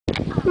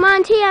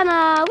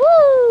Montana.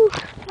 Woo!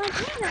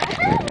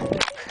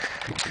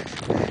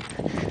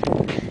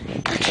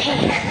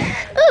 Okay.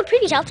 Oh,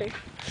 pretty shelter.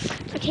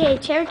 Okay,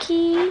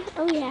 Cherokee.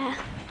 Oh yeah.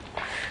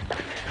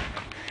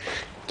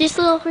 This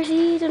little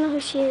horsey, don't know who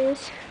she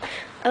is.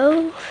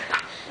 Oh,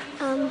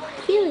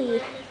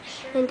 Philly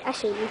and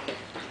Ashley.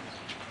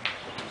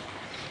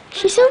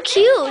 She's so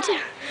cute.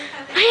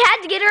 I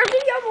had to get her a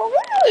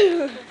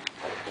video.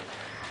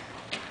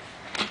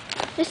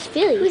 This is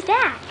Philly. Who's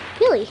that?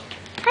 Philly.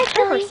 Hi, Her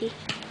Philly. horsey.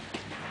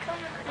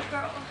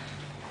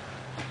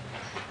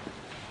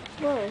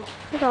 Whoa,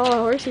 there's a little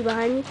horsey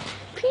behind me.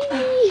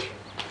 Pretty.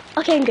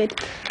 Okay, I'm good.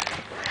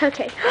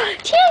 Okay.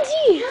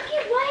 Tansy! Look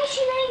at, why is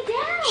she laying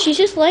down? She's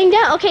just laying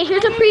down. Okay,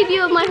 here's a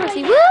preview of my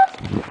horsey. Woo!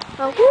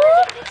 Oh,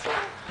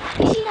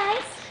 woo! Is she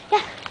nice?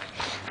 Yeah.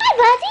 Hi,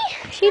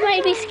 Buddy. She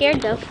might be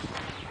scared though.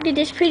 Look at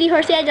this pretty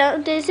horsey. I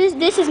don't. This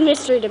is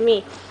mystery to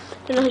me.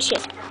 Don't know who she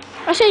is.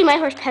 I'll show you my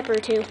horse Pepper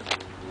too.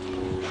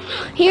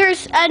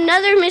 Here's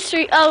another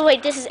mystery. Oh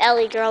wait, this is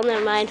Ellie girl.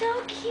 Never mind.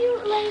 So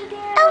cute laying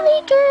down.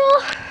 Ellie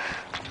girl.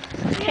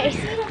 Okay. I've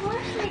seen a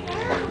horse lay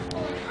down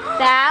before.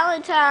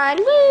 Valentine.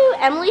 Woo!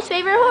 Emily's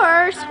favorite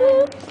horse.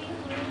 Woo!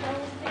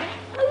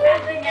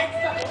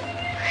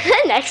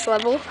 Next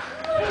level.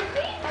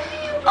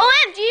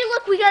 OMG,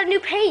 look, we got a new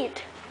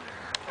paint.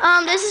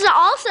 This is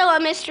also a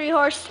mystery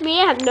horse to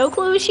me. I have no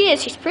clue who she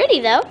is. She's pretty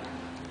though.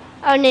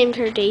 I named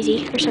her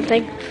Daisy or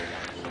something.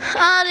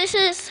 This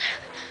is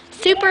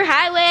Super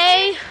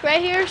Highway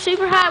right here.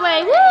 Super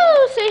Highway.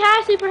 Woo! Say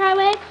hi, Super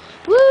Highway.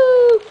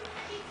 Woo!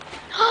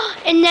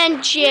 And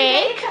then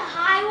Jake. It's a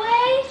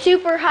highway.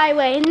 Super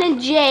Highway. And then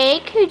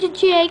Jake. Who's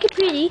Jake?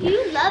 Pretty.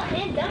 You love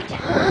him, don't you?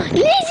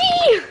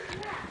 Lizzie!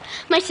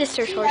 My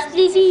sister's horse.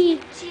 Lizzie.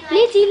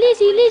 Lizzie.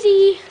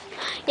 Lizzie.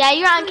 Yeah,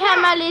 you're on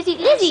camera, Lizzie. Is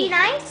she Lizzie.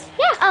 nice?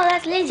 Yeah. Oh,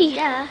 that's Lizzie.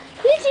 Duh.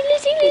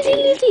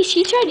 Lizzie.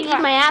 She tried to eat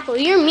my apple.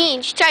 You're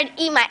mean. She tried to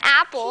eat my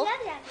apple.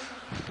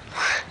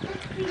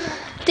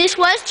 This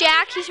was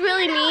Jack. He's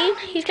really mean.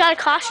 He's got a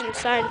caution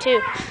sign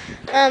too.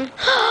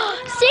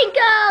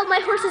 CiNcO, my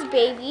horse's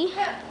baby.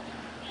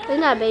 He's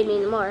not a baby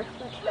anymore.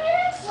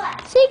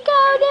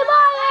 CiNcO De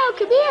MiO,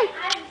 come here.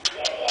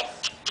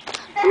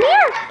 Come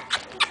here.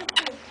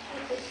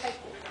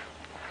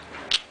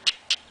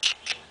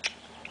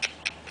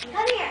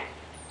 Come here.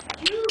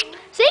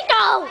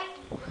 CiNcO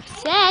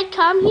said,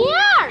 come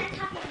here.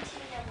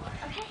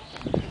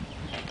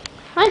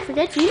 I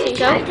forget you, She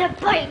tried CiNcO.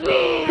 to bite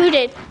me. Who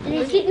did?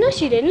 Lizzie? No,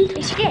 she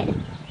didn't. She did.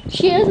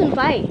 She doesn't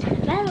bite.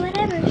 Well,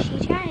 whatever. She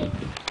tried.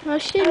 No,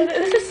 she didn't.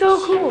 This is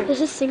so cool.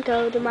 This is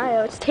CiNcO De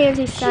MiO. It's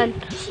Tansy's son.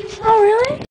 Oh, really?